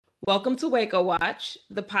Welcome to Waco Watch,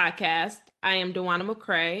 the podcast. I am Dewana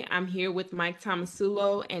McCrae. I'm here with Mike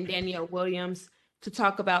Tomasulo and Danielle Williams to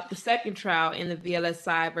talk about the second trial in the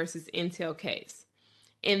VLSI versus Intel case.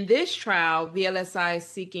 In this trial, VLSI is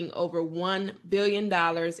seeking over $1 billion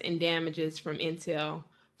in damages from Intel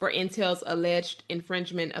for Intel's alleged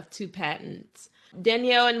infringement of two patents.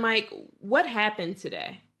 Danielle and Mike, what happened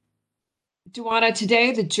today? Dewana,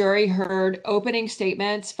 today the jury heard opening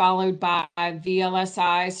statements followed by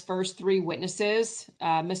VLSI's first three witnesses,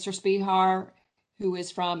 Mr. Spihar, who is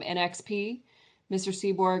from NXP, Mr.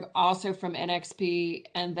 Seaborg, also from NXP,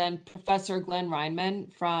 and then Professor Glenn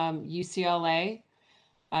Reinman from UCLA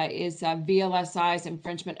is VLSI's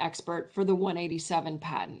infringement expert for the 187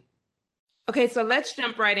 patent. Okay, so let's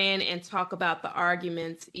jump right in and talk about the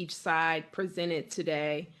arguments each side presented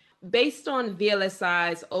today. Based on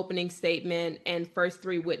VLSI's opening statement and first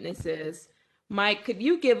three witnesses, Mike, could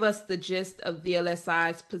you give us the gist of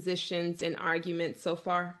VLSI's positions and arguments so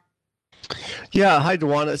far? Yeah, hi,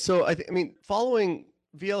 Dewana. So following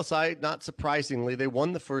VLSI, not surprisingly, they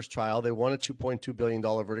won the first trial. They won a $2.2 billion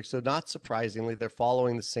verdict. So not surprisingly, they're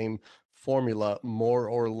following the same formula, more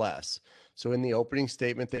or less. So in the opening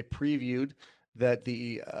statement, they previewed that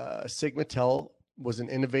the Sigmatel was an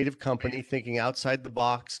innovative company thinking outside the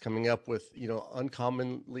box, coming up with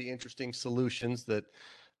uncommonly interesting solutions that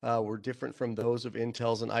were different from those of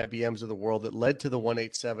Intel's and IBM's of the world that led to the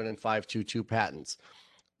 187 and 522 patents.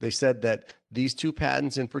 They said that these two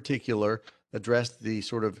patents in particular addressed the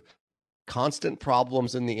sort of constant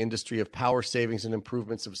problems in the industry of power savings and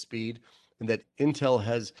improvements of speed, and that Intel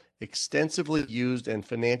has extensively used and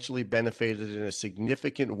financially benefited in a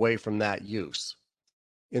significant way from that use.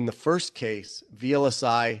 In the first case,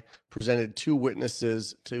 VLSI presented two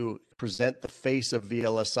witnesses to present the face of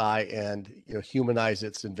VLSI and humanize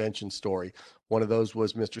its invention story. One of those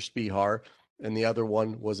was Mr. Spihar, and the other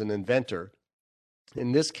one was an inventor.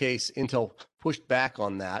 In this case, Intel pushed back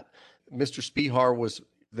on that. Mr. Spihar was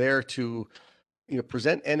there to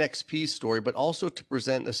present NXP's story, but also to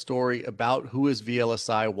present a story about who is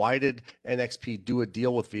VLSI, why did NXP do a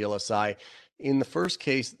deal with VLSI. In the first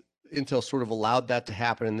case, Intel sort of allowed that to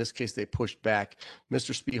happen. In this case, they pushed back.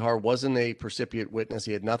 Mr. Spihar wasn't a percipient witness.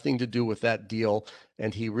 He had nothing to do with that deal,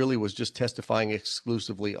 and he really was just testifying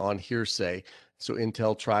exclusively on hearsay. So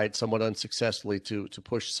Intel tried somewhat unsuccessfully to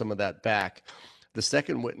push some of that back. The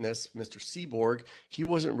second witness, Mr. Seaborg, he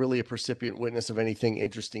wasn't really a percipient witness of anything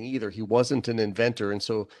interesting either. He wasn't an inventor. And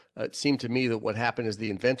so it seemed to me that what happened is the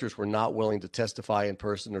inventors were not willing to testify in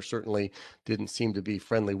person, or certainly didn't seem to be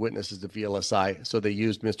friendly witnesses to VLSI. So they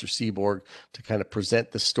used Mr. Seaborg to kind of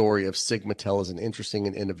present the story of Sigmatel as an interesting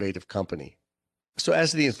and innovative company. So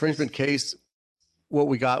as to the infringement case, what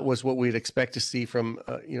we got was what we'd expect to see from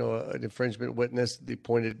an infringement witness. They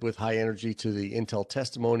pointed with high energy to the Intel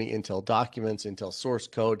testimony, Intel documents, Intel source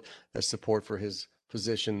code as support for his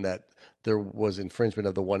position that there was infringement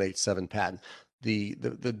of the 187 patent.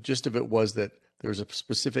 The gist of it was that there's a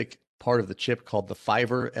specific part of the chip called the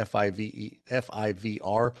FIVR,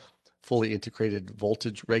 FIVR, fully integrated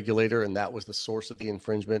voltage regulator, and that was the source of the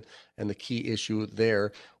infringement. And the key issue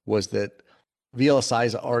there was that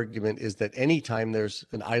VLSI's argument is that anytime there's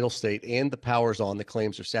an idle state and the power's on, the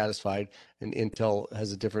claims are satisfied, and Intel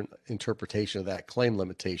has a different interpretation of that claim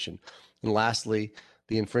limitation. And lastly,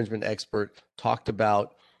 the infringement expert talked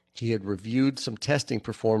about he had reviewed some testing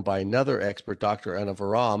performed by another expert, Dr.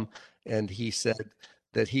 Anavaram, and he said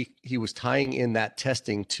that he was tying in that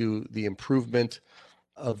testing to the improvement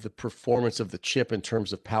of the performance of the chip in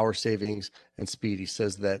terms of power savings and speed. He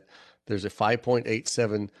says that there's a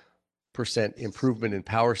 5.87% improvement in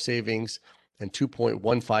power savings and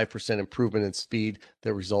 2.15% improvement in speed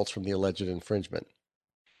that results from the alleged infringement.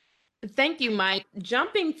 Thank you, Mike.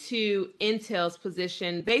 Jumping to Intel's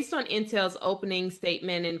position, based on Intel's opening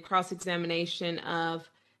statement and cross-examination of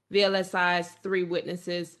VLSI's three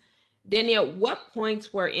witnesses, Danielle, what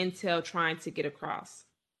points were Intel trying to get across?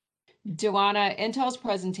 Dewana, Intel's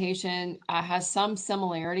presentation has some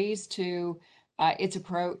similarities to its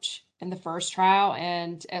approach in the first trial,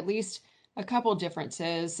 and at least a couple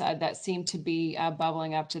differences that seem to be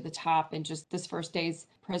bubbling up to the top in just this first day's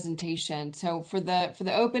presentation. So for the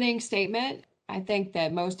opening statement, I think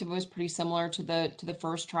that most of it was pretty similar to the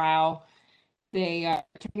first trial. They are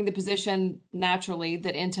taking the position naturally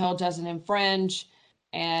that Intel doesn't infringe,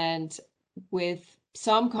 and with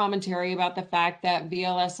some commentary about the fact that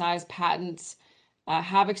VLSI's patents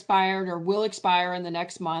have expired or will expire in the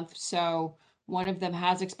next month. So one of them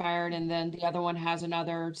has expired, and then the other one has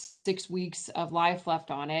another 6 weeks of life left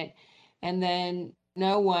on it. And then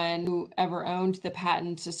no one who ever owned the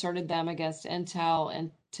patents asserted them against Intel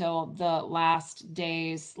until the last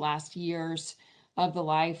days, last years of the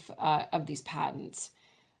life of these patents.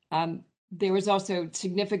 There was also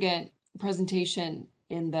significant presentation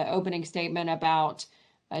in the opening statement about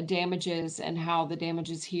damages and how the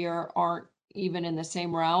damages here aren't even in the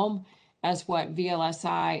same realm as what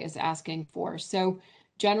VLSI is asking for. So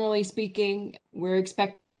generally speaking, we're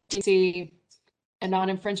expecting to see a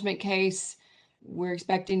non-infringement case. We're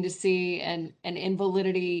expecting to see an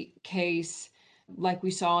invalidity case like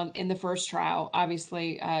we saw in the first trial.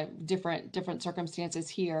 Obviously, different circumstances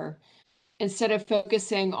here. Instead of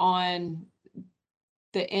focusing on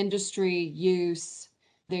the industry use,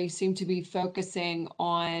 they seem to be focusing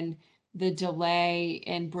on the delay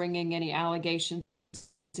in bringing any allegations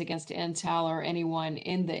against Intel or anyone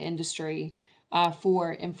in the industry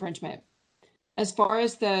for infringement. As far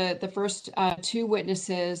as the first two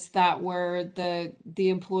witnesses that were the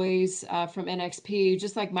employees from NXP,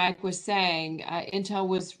 just like Mike was saying, Intel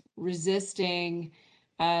was resisting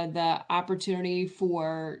the opportunity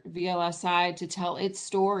for VLSI to tell its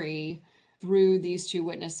story through these two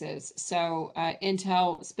witnesses. So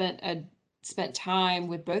Intel spent time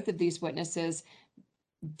with both of these witnesses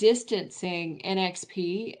distancing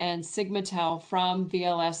NXP and Sigmatel from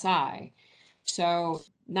VLSI. So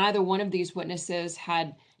neither one of these witnesses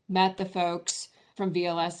had met the folks from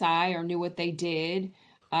VLSI or knew what they did,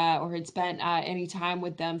 or had spent any time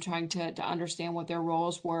with them trying to understand what their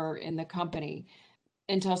roles were in the company.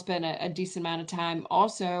 Intel spent a decent amount of time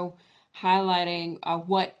also highlighting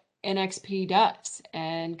what NXP does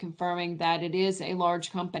and confirming that it is a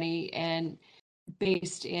large company and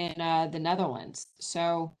based in the Netherlands.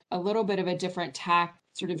 So a little bit of a different tack,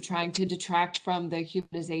 sort of trying to detract from the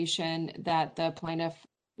humanization that the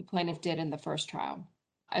plaintiff did in the first trial.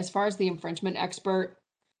 As far as the infringement expert,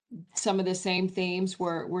 some of the same themes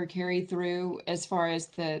were carried through as far as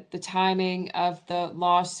the timing of the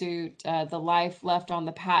lawsuit, the life left on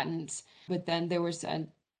the patents, but then there was a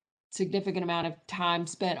significant amount of time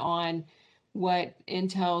spent on what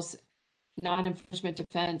Intel's non-infringement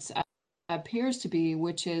defense appears to be,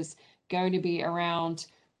 which is going to be around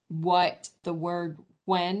what the word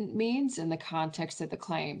when means in the context of the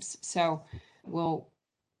claims. So we'll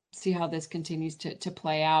see how this continues to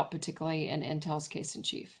play out, particularly in Intel's case in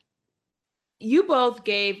chief. You both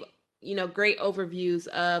gave, great overviews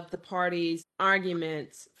of the parties'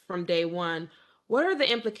 arguments from day one. What are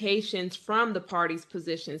the implications from the parties'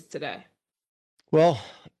 positions today? Well,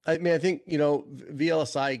 I mean, I think,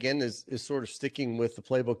 VLSI again is sort of sticking with the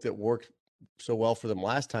playbook that worked so well for them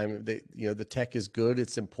last time. The tech is good.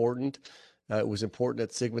 It's important. It was important at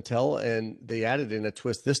Sigmatel, and they added in a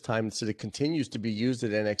twist this time. So it continues to be used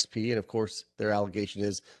at NXP. And of course, their allegation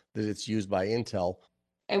is that it's used by Intel.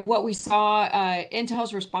 And what we saw,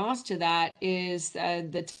 Intel's response to that is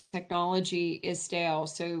the technology is stale.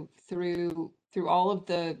 So through all of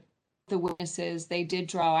the witnesses, they did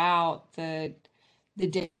draw out the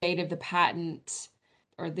date of the patent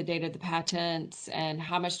or the date of the patents and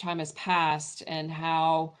how much time has passed and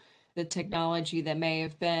how the technology that may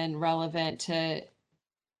have been relevant to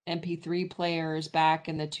MP3 players back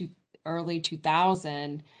in the early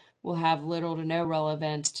 2000 will have little to no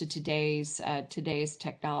relevance to today's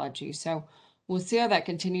technology. So we'll see how that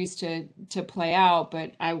continues to play out,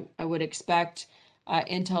 but I would expect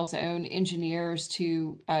Intel's own engineers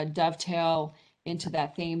to dovetail into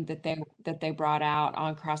that theme that they brought out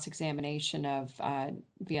on cross-examination of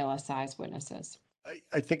VLSI's witnesses.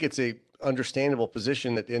 I think it's a understandable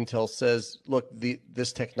position that Intel says, look,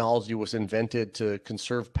 this technology was invented to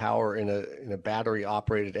conserve power in a battery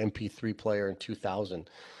operated MP3 player in 2000.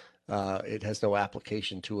 It has no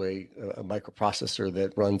application to a microprocessor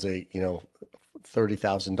that runs a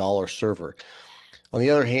 $30,000 server. On the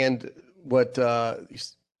other hand, what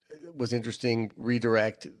was interesting,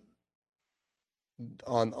 redirect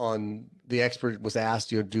on the expert was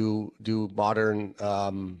asked, do modern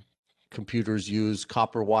computers use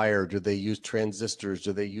copper wire? Do they use transistors?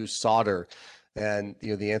 Do they use solder? And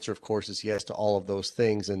the answer, of course, is yes to all of those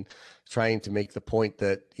things. And trying to make the point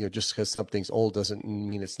that just because something's old doesn't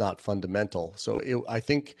mean it's not fundamental. So I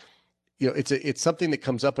think it's something that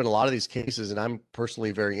comes up in a lot of these cases, and I'm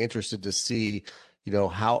personally very interested to see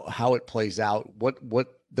how it plays out. What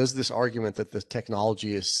does this argument that the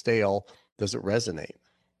technology is stale, does it resonate?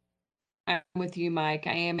 I'm with you, Mike.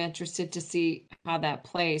 I am interested to see how that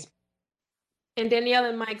plays. And Danielle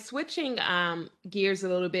and Mike, switching gears a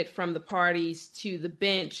little bit from the parties to the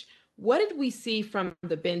bench, what did we see from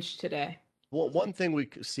the bench today? Well, one thing we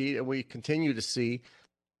see and we continue to see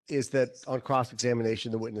is that on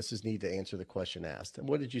cross-examination, the witnesses need to answer the question asked. And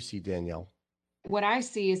what did you see, Danielle? what I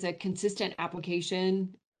see is a consistent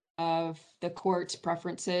application of the court's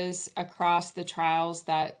preferences across the trials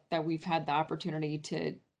that we've had the opportunity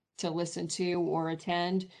to listen to or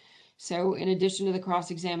attend. So in addition to the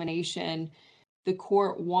cross-examination, the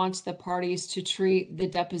court wants the parties to treat the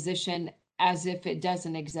deposition as if it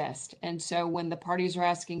doesn't exist. And so when the parties are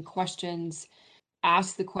asking questions,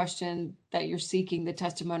 ask the question that you're seeking the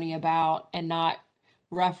testimony about and not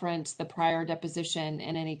reference the prior deposition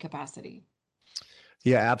in any capacity.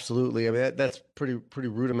 Yeah, absolutely. I mean, that's pretty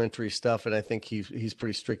rudimentary stuff, and I think he's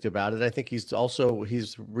pretty strict about it. I think he's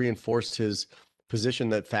reinforced his position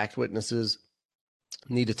that fact witnesses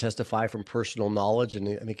need to testify from personal knowledge, and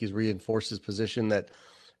I think he's reinforced his position that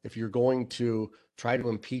if you're going to try to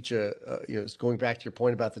impeach going back to your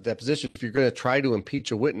point about the deposition, if you're going to try to impeach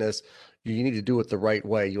a witness, you need to do it the right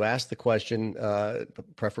way. You ask the question,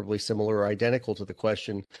 preferably similar or identical to the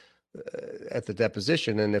question at the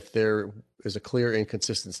deposition, and if there is a clear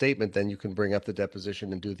inconsistent statement, then you can bring up the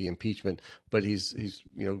deposition and do the impeachment. But he's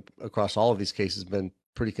across all of these cases been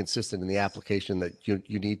pretty consistent in the application that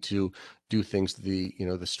you need to do things the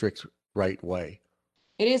strict right way.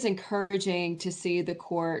 It is encouraging to see the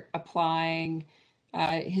court applying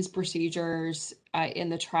his procedures in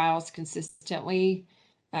the trials consistently,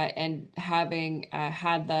 and having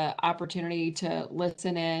had the opportunity to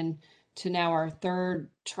listen in to now our third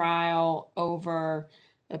trial over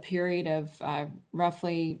a period of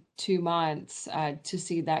roughly 2 months, to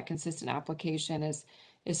see that consistent application is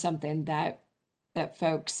something that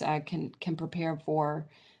folks can prepare for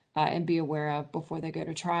and be aware of before they go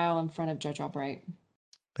to trial in front of Judge Albright.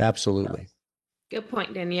 Absolutely. Good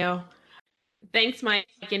point, Danielle. Thanks, Mike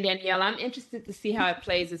and Danielle. I'm interested to see how it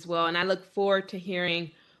plays as well, and I look forward to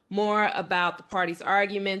hearing more about the parties'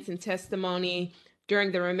 arguments and testimony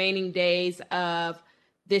during the remaining days of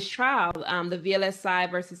this trial, the VLSI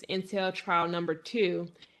versus Intel trial number 2.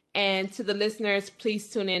 And to the listeners, please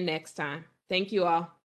tune in next time. Thank you all.